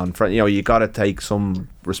referee on. You got to take some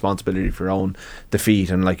responsibility for your own defeat,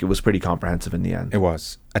 and it was pretty comprehensive in the end. It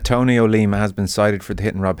was. Antonio Lima has been cited for the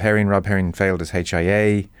hit and Rob Herring. Rob Herring failed his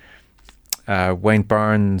HIA. Wayne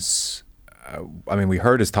Barnes, we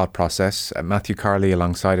heard his thought process. Matthew Carley,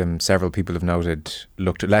 alongside him, several people have noted,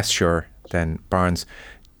 looked less sure than Barnes.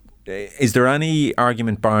 Is there any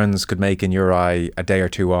argument Barnes could make in your eye a day or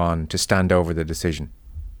two on to stand over the decision?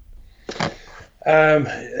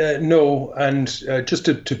 No, and just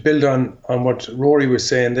to build on what Rory was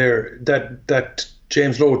saying there, that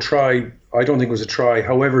James Lowe try, I don't think it was a try.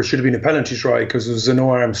 However, it should have been a penalty try because it was a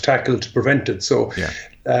no-arms tackle to prevent it. So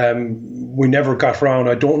we never got round.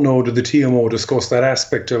 I don't know, did the TMO discuss that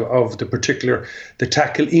aspect of the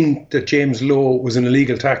tackle that James Lowe was an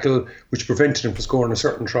illegal tackle which prevented him from scoring a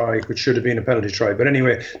certain try, which should have been a penalty try. But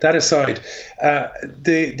anyway, that aside,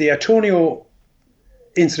 the Antonio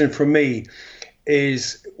incident for me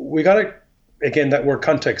is, we got to, again, that word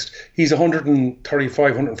context. He's 135,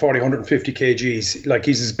 140, 150 kgs. Like,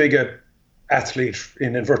 he's as big a athlete,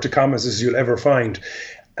 in inverted commas, as you'll ever find.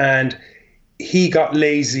 And he got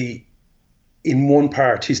lazy in one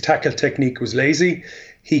part. His tackle technique was lazy.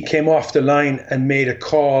 He came off the line and made a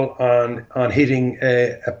call on hitting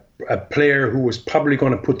a player who was probably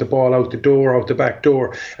going to put the ball out the back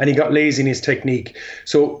door, and he got lazy in his technique.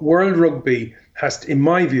 So World Rugby in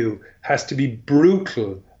my view, has to be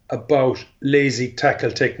brutal about lazy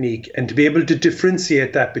tackle technique, and to be able to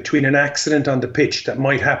differentiate that between an accident on the pitch that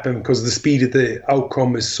might happen because the speed of the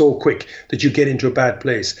outcome is so quick that you get into a bad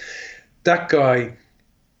place. That guy,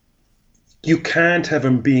 you can't have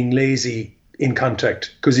him being lazy in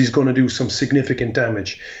contact because he's going to do some significant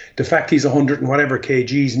damage. The fact he's 100 and whatever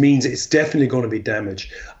kgs means it's definitely going to be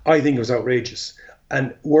damage. I think it was outrageous.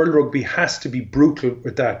 And World Rugby has to be brutal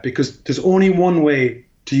with that, because there's only one way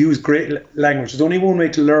to use great language. There's only one way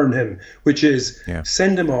to learn him, which is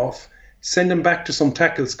send him off, send him back to some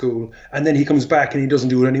tackle school, and then he comes back and he doesn't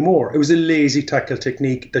do it anymore. It was a lazy tackle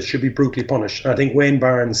technique that should be brutally punished. And I think Wayne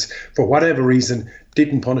Barnes, for whatever reason,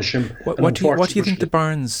 didn't punish him. What do you think the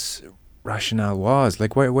Barnes rationale was.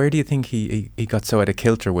 Like, where do you think he got so out of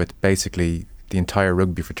kilter with basically the entire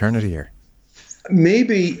rugby fraternity here?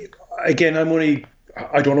 Maybe, again,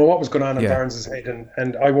 I don't know what was going on in Barnes' head,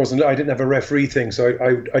 and I didn't have a referee thing, so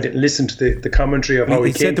I didn't listen to the commentary of how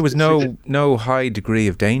he came. Said there was no high degree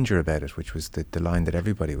of danger about it, which was the line that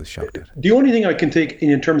everybody was shocked at. The only thing I can take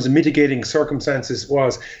in terms of mitigating circumstances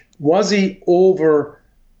was he over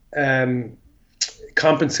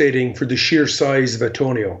compensating for the sheer size of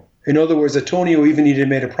Antonio? In other words, Antonio, even if he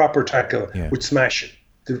made a proper tackle, would smash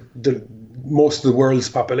the most of the world's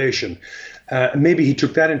population. Maybe he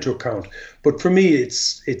took that into account. But for me,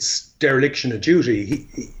 it's dereliction of duty.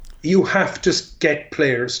 You have to get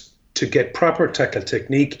players to get proper tackle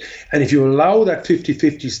technique. And if you allow that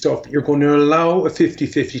 50-50 stuff, you're going to allow a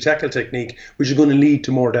 50-50 tackle technique, which is going to lead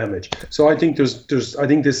to more damage. So I think I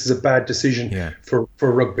think this is a bad decision for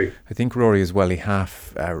rugby. I think Rory as well, he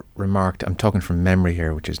half remarked, I'm talking from memory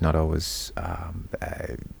here, which is not always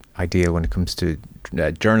ideal when it comes to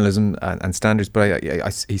journalism and standards, but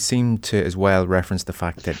he seemed to as well reference the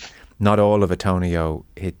fact that not all of Antonio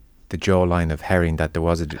hit the jawline of Herring, that there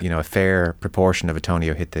was a fair proportion of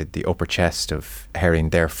Antonio hit the upper chest of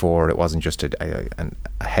Herring, therefore it wasn't just a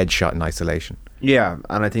headshot in isolation. Yeah,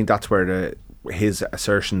 and I think that's where his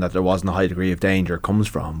assertion that there wasn't a high degree of danger comes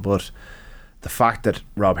from. But the fact that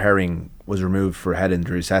Rob Herring was removed for head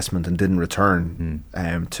injury assessment and didn't return,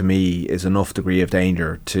 to me, is enough degree of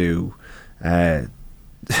danger to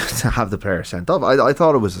have the player sent off. I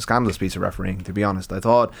thought it was a scandalous piece of refereeing, to be honest. I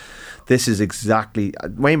thought this is exactly...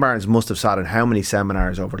 Wayne Barnes must have sat in how many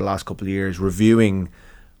seminars over the last couple of years reviewing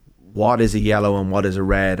what is a yellow and what is a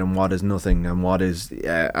red and what is nothing and what is...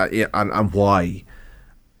 and why.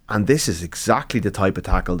 And this is exactly the type of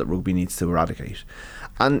tackle that rugby needs to eradicate.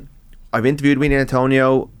 And I've interviewed Winnie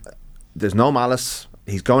Antonio. There's no malice.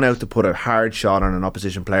 He's going out to put a hard shot on an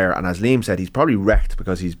opposition player, and as Liam said, he's probably wrecked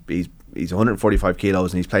because he's 145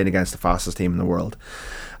 kilos and he's playing against the fastest team in the world,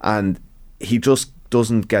 and he just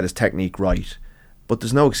doesn't get his technique right. But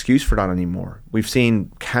there's no excuse for that anymore. We've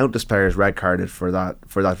seen countless players red carded for that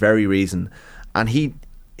very reason, and he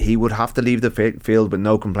would have to leave the field with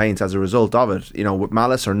no complaints as a result of it. With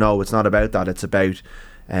malice or no, it's not about that. It's about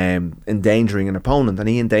endangering an opponent, and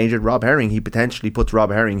he endangered Rob Herring. He potentially puts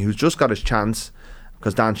Rob Herring, who's just got his chance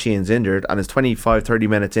because Dan Sheehan's injured and is 25-30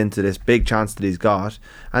 minutes into this big chance that he's got,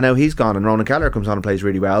 and now he's gone and Ronan Kelleher comes on and plays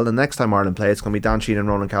really well. The next time Ireland play, it's going to be Dan Sheehan and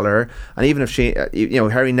Ronan Kelleher, and even if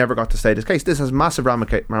Herring never got to state his case, this has massive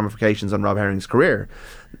ramifications on Rob Herring's career.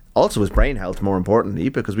 Also his brain health, more importantly,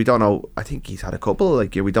 because we don't know, I think he's had a couple,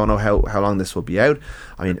 we don't know how long this will be out.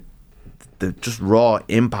 I mean, the just raw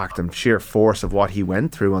impact and sheer force of what he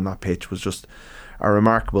went through on that pitch was just a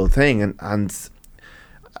remarkable thing, and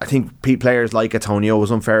I think players like Antonio, as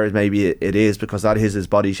unfair as maybe it is, because that is his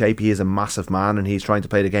body shape, he is a massive man and he's trying to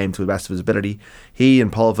play the game to the best of his ability. He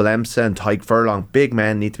and Paul Valemsa and Tyke Furlong, big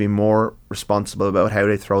men, need to be more responsible about how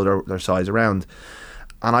they throw their size around.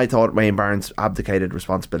 And I thought Wayne Barnes abdicated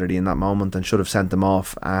responsibility in that moment and should have sent them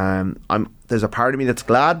off. There's a part of me that's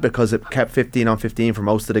glad, because it kept 15 on 15 for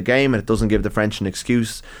most of the game, and it doesn't give the French an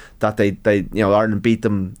excuse that they Ireland beat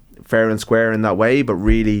them fair and square in that way. But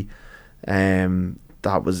really,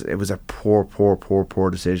 it was a poor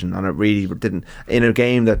decision, and it really didn't, in a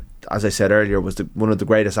game that, as I said earlier, was one of the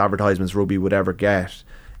greatest advertisements rugby would ever get.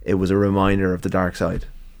 It was a reminder of the dark side.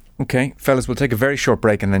 Okay, fellas, we'll take a very short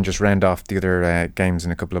break and then just round off the other games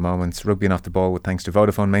in a couple of moments. Rugby and Off the Ball with thanks to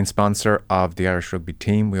Vodafone, main sponsor of the Irish rugby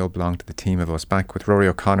team. We all belong to the team of us. Back with Rory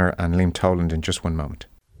O'Connor and Liam Toland in just one moment.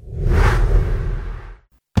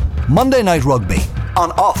 Monday Night Rugby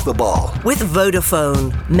on Off the Ball with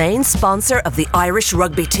Vodafone, main sponsor of the Irish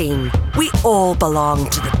rugby team. We all belong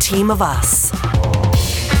to the team of us.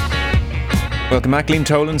 Welcome back. Liam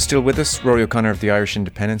Toland still with us. Rory O'Connor of the Irish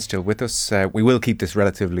Independent still with us. We will keep this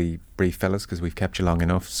relatively brief, fellas, because we've kept you long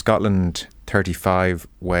enough. Scotland 35,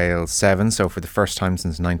 Wales 7. So for the first time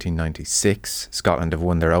since 1996, Scotland have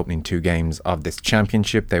won their opening two games of this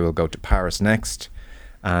championship. They will go to Paris next.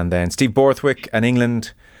 And then Steve Borthwick and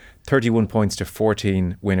England, 31 points to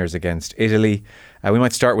 14 winners against Italy. We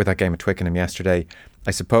might start with that game at Twickenham yesterday.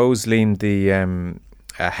 I suppose, Liam, the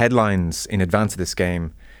headlines in advance of this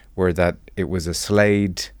game were that it was a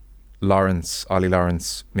Slade, Ollie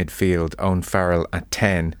Lawrence midfield, Owen Farrell at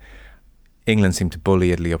 10. England seemed to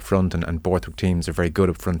bully Italy up front, and Borthwick teams are very good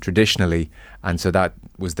up front traditionally, and so that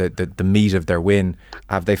was the meat of their win.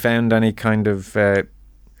 Have they found any kind of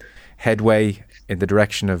headway in the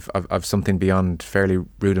direction of something beyond fairly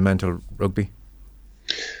rudimental rugby?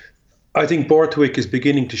 I think Borthwick is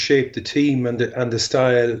beginning to shape the team and the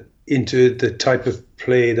style into the type of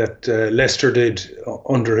play that Leicester did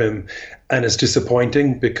under him, and it's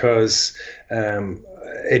disappointing because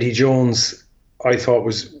Eddie Jones, I thought,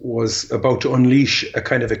 was about to unleash a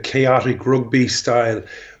kind of a chaotic rugby style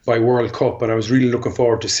by World Cup, and I was really looking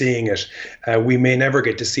forward to seeing it. We may never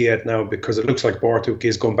get to see it now because it looks like Borthwick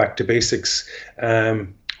is going back to basics,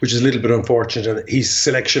 which is a little bit unfortunate. And his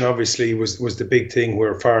selection obviously was the big thing,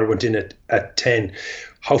 where Farrell went in at 10.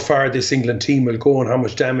 How far this England team will go and how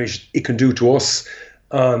much damage it can do to us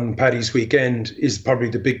on Paddy's weekend is probably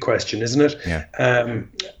the big question, isn't it? Yeah.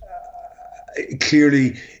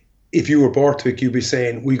 Clearly, if you were Borthwick, you'd be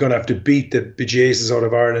saying, we're going to have to beat the bejesus out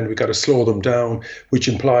of Ireland. We've got to slow them down, which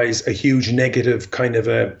implies a huge negative kind of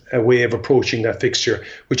a way of approaching that fixture,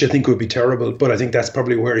 which I think would be terrible. But I think that's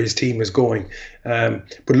probably where his team is going.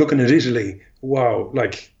 But looking at Italy, wow,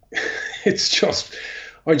 like, it's just,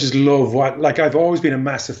 I just love I've always been a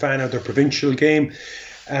massive fan of their provincial game.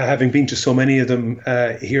 Having been to so many of them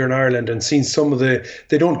here in Ireland and seen some of they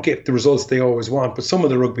don't get the results they always want, but some of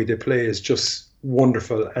the rugby they play is just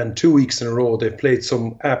wonderful. And 2 weeks in a row, they've played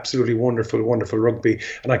some absolutely wonderful, wonderful rugby.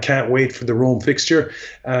 And I can't wait for the Rome fixture.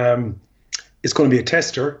 It's going to be a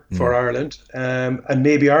tester for Ireland. And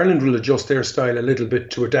maybe Ireland will adjust their style a little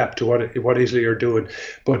bit to adapt to what Italy are doing.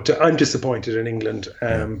 But I'm disappointed in England.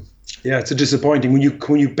 Yeah, it's a disappointing. When you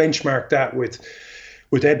benchmark that with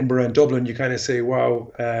Edinburgh and Dublin, you kind of say,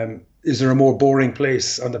 wow, is there a more boring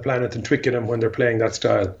place on the planet than Twickenham when they're playing that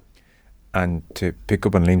style? And to pick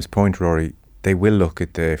up on Liam's point, Rory, they will look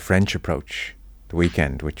at the French approach the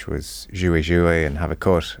weekend, which was jouer and have a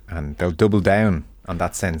cut, and they'll double down on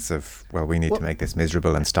that sense of, well, we need to make this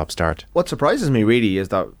miserable and stop-start. What surprises me really is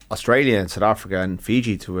that Australia and South Africa and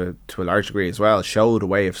Fiji to a large degree as well showed a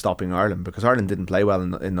way of stopping Ireland, because Ireland didn't play well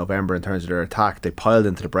in November in terms of their attack. They piled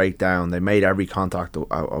into the breakdown, they made every contact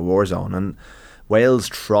a war zone, and Wales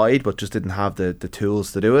tried but just didn't have the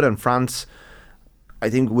tools to do it. And France, I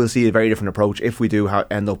think we'll see a very different approach if we do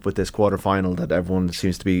end up with this quarter-final that everyone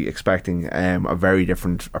seems to be expecting. A very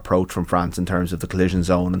different approach from France in terms of the collision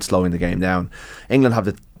zone and slowing the game down. England have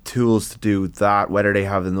the tools to do that. Whether they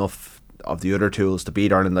have enough of the other tools to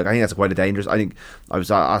beat Ireland, I think that's quite a dangerous. I think I was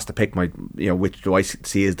asked to pick which do I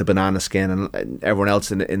see as the banana skin, and everyone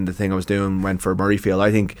else in the thing I was doing went for Murrayfield.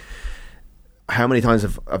 I think, how many times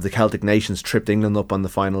have the Celtic nations tripped England up on the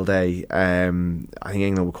final day? I think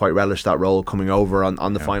England would quite relish that role coming over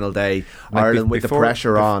on the final day. Ireland with the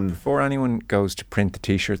pressure on. Before anyone goes to print the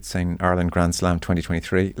T-shirt saying Ireland Grand Slam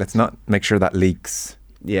 2023, let's not make sure that leaks.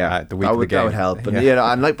 Yeah, the week of the game. That would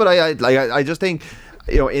help. But I just think,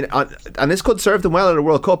 and this could serve them well in the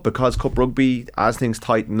World Cup, because Cup rugby, as things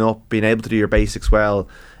tighten up, being able to do your basics well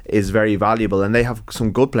is very valuable, and they have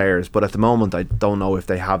some good players, but at the moment I don't know if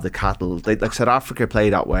they have the cattle. Like South Africa play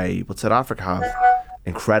that way, but South Africa have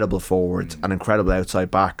incredible forwards and incredible outside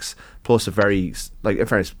backs, plus a very,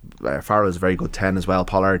 Farrell is a very good 10 as well.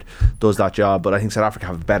 Pollard does that job, but I think South Africa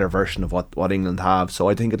have a better version of what England have, so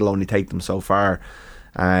I think it'll only take them so far.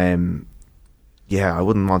 I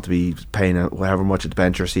wouldn't want to be paying however much a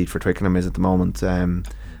debenture seat for Twickenham is at the moment.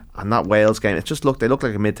 And that Wales game, they look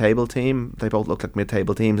like a mid-table team. They both look like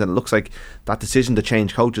mid-table teams, and it looks like that decision to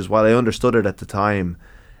change coaches, while I understood it at the time,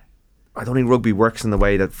 I don't think rugby works in the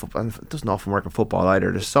way that and it doesn't often work in football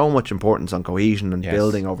either. There's so much importance on cohesion and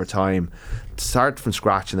building over time. To start from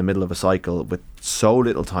scratch in the middle of a cycle with so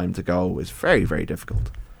little time to go is very, very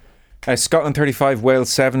difficult. Scotland 35,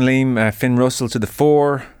 Wales 7, Liam. Finn Russell to the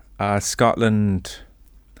 4. Scotland...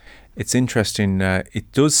 It's interesting. It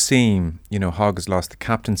does seem, Hogg has lost the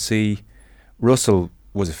captaincy. Russell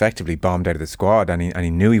was effectively bombed out of the squad, and he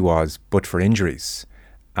knew he was, but for injuries.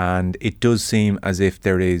 And it does seem as if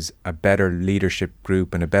there is a better leadership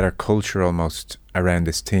group and a better culture almost around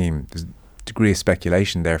this team. There's a degree of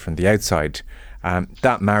speculation there from the outside.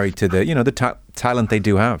 That married to the talent they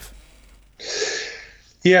do have.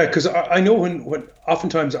 Yeah, because I know when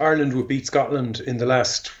oftentimes Ireland would beat Scotland in the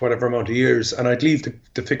last whatever amount of years, and I'd leave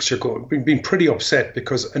the fixture going, being pretty upset,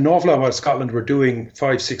 because an awful lot of what Scotland were doing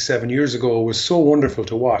 5, 6, 7 years ago was so wonderful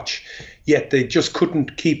to watch, yet they just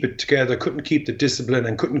couldn't keep it together, couldn't keep the discipline,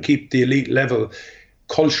 and couldn't keep the elite level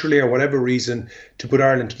culturally or whatever reason to put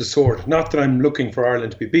Ireland to the sword. Not that I'm looking for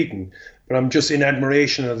Ireland to be beaten, but I'm just in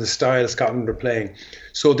admiration of the style Scotland are playing.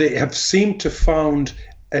 So they have seemed to found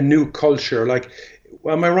a new culture.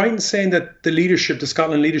 Am I right in saying that the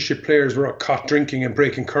Scotland leadership players were caught drinking and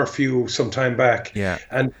breaking curfew some time back? Yeah,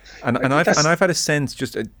 and I've had a sense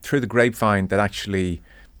just through the grapevine that actually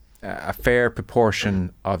a fair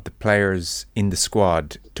proportion of the players in the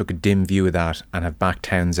squad took a dim view of that and have backed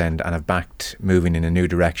Townsend and have backed moving in a new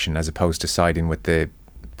direction, as opposed to siding with the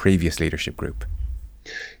previous leadership group.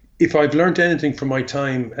 if I've learned anything from my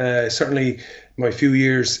time, certainly my few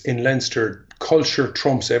years in Leinster, culture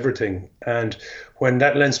trumps everything. And when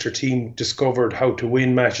that Leinster team discovered how to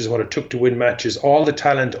win matches, what it took to win matches, all the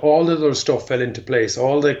talent, all the other stuff fell into place,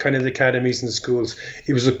 all the kind of the academies and the schools.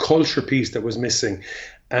 It was a culture piece that was missing.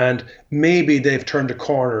 And maybe they've turned a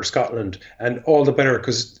corner, Scotland, and all the better,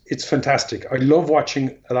 because it's fantastic. I love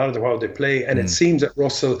watching a lot of how they play, and it seems that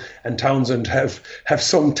Russell and Townsend have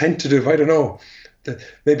some tentative, I don't know,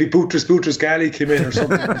 maybe Boutros Ghali came in or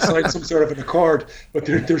something and signed some sort of an accord, but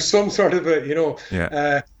there's some sort of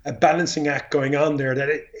a balancing act going on there that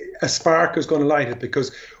a spark is going to light it,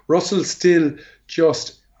 because Russell still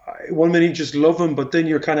just, 1 minute you just love him, but then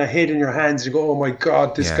you're kind of head in your hands, you go, oh my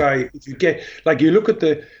God, this guy, if you get, like, you look at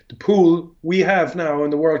the pool we have now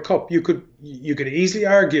in the World Cup, you could easily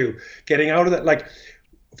argue getting out of that, like,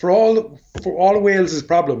 for all of Wales's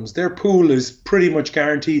problems, their pool is pretty much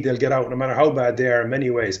guaranteed they'll get out no matter how bad they are in many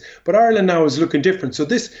ways. But Ireland now is looking different. So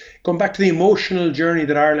this, going back to the emotional journey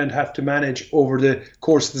that Ireland have to manage over the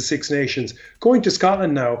course of the Six Nations, going to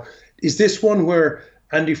Scotland now, is this one where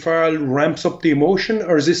Andy Farrell ramps up the emotion,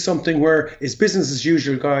 or is this something where it's business as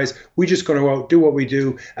usual, guys, we just going to go out, do what we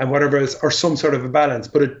do, and whatever else, or some sort of a balance?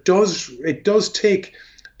 But it does take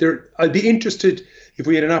there. I'd be interested if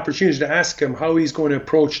we had an opportunity to ask him how he's going to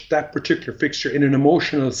approach that particular fixture in an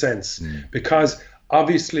emotional sense, because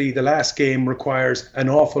obviously the last game requires an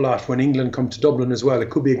awful lot when England come to Dublin as well. It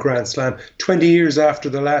could be a grand slam 20 years after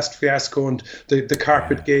the last fiasco and the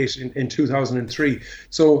carpet gate in 2003.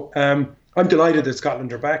 So I'm delighted that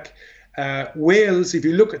Scotland are back. Wales, if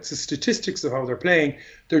you look at the statistics of how they're playing,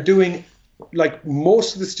 they're doing, like,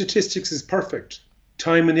 most of the statistics is perfect.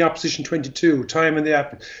 Time in the opposition 22, time in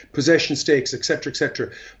the possession stakes, etc., etc.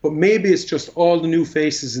 But maybe it's just all the new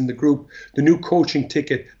faces in the group, the new coaching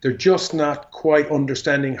ticket. They're just not quite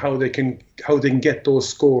understanding how they can get those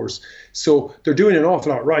scores. So they're doing an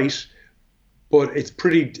awful lot right, but it's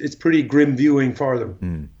pretty grim viewing for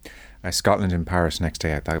them. Scotland in Paris next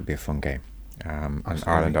day out. That would be a fun game. And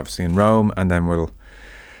Ireland obviously in Rome, and then we'll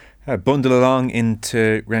bundle along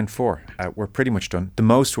into round 4. We're pretty much done. The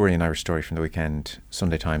most worrying Irish story from the weekend,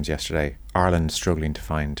 Sunday Times yesterday, Ireland struggling to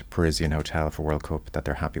find a Parisian hotel for World Cup that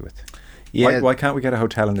they're happy with. Yeah. Why can't we get a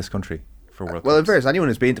hotel in this country for World Cup? Well, in fairness, anyone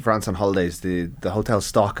who's been to France on holidays, the hotel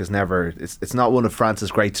stock is never, it's not one of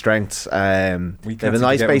France's great strengths. They have a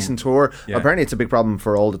nice basin tour. Yeah. Apparently it's a big problem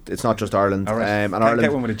for it's not just Ireland. Right. And can't Ireland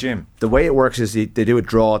get one with a gym. The way it works is they do a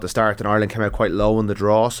draw at the start, and Ireland came out quite low in the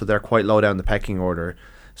draw, so they're quite low down the pecking order.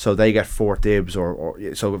 So they get 4 dibs, or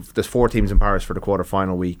so there's 4 teams in Paris for the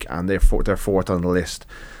quarter-final week, and they're fourth on the list.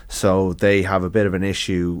 So they have a bit of an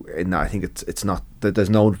issue in that I think it's not that there's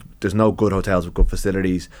no good hotels with good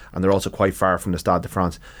facilities, and they're also quite far from the Stade de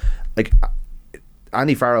France. Like,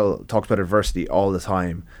 Andy Farrell talks about adversity all the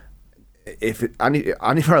time. If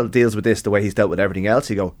Andy Farrell deals with this the way he's dealt with everything else,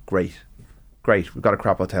 you go, great, we've got a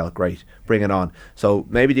crap hotel, great, bring it on. So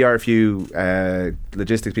maybe the RFU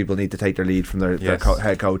logistics people need to take their lead from their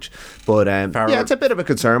head coach. But yeah, it's a bit of a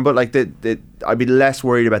concern, but like I'd be less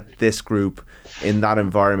worried about this group in that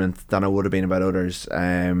environment than I would have been about others.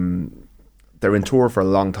 They're in tour for a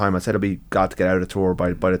long time. I said it'll be glad to get out of tour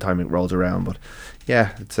by the time it rolls around, but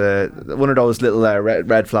yeah, it's one of those little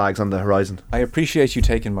red flags on the horizon. I appreciate you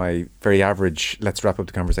taking my very average let's wrap up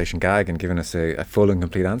the conversation gag and giving us a full and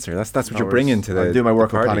complete answer. That's what you're bringing to the I'm doing my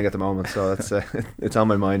work with planning at the moment, so that's it's on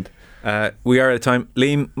my mind. We are out of time.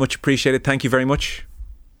 Liam, much appreciated. Thank you very much.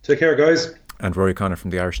 Take care, guys. And Rory Connor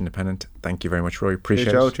from the Irish Independent. Thank you very much, Rory. Appreciate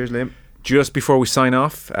it. Joe. Cheers, Liam. Just before we sign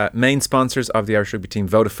off, main sponsors of the Irish rugby team,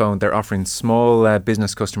 Vodafone, they're offering small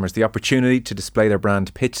business customers the opportunity to display their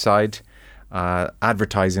brand pitchside,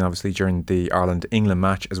 advertising obviously during the Ireland-England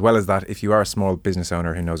match. As well as that, if you are a small business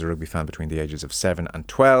owner who knows a rugby fan between the ages of 7 and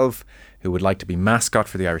 12 who would like to be mascot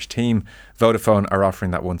for the Irish team, Vodafone are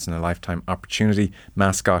offering that once-in-a-lifetime opportunity.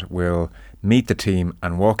 Mascot will meet the team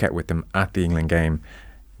and walk out with them at the England game,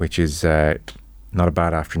 which is not a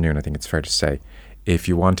bad afternoon, I think it's fair to say. If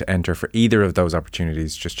you want to enter for either of those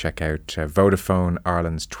opportunities, just check out Vodafone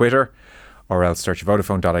Ireland's Twitter, or else search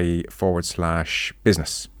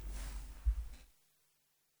vodafone.ie/business.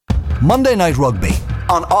 Monday Night Rugby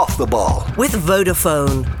on Off the Ball. With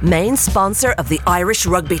Vodafone, main sponsor of the Irish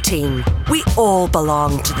rugby team. We all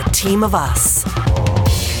belong to the team of us.